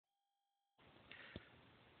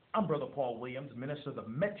I'm Brother Paul Williams, minister of the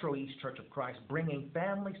Metro East Church of Christ, bringing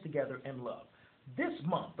families together in love. This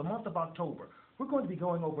month, the month of October, we're going to be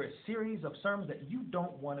going over a series of sermons that you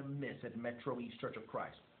don't want to miss at Metro East Church of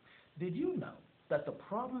Christ. Did you know that the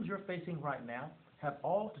problems you're facing right now have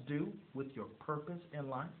all to do with your purpose in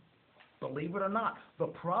life? Believe it or not, the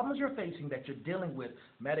problems you're facing that you're dealing with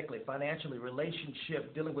medically, financially,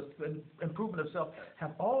 relationship, dealing with improvement of self,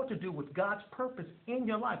 have all to do with God's purpose in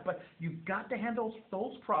your life. But you've got to handle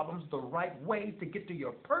those problems the right way to get to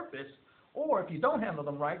your purpose, or if you don't handle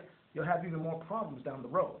them right, you'll have even more problems down the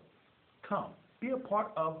road. Come, be a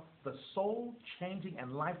part of the soul-changing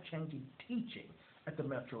and life-changing teaching at the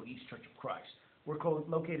Metro East Church of Christ. We're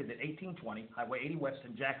located at 1820 Highway 80 West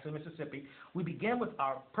in Jackson, Mississippi. We begin with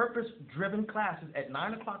our purpose-driven classes at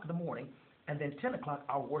 9 o'clock in the morning, and then 10 o'clock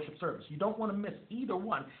our worship service. You don't want to miss either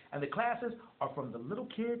one. And the classes are from the little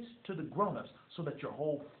kids to the grown-ups so that your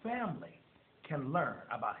whole family can learn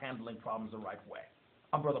about handling problems the right way.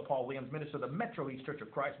 I'm Brother Paul Williams, minister of the Metro East Church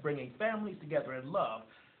of Christ, bringing families together in love,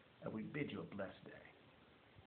 and we bid you a blessed day.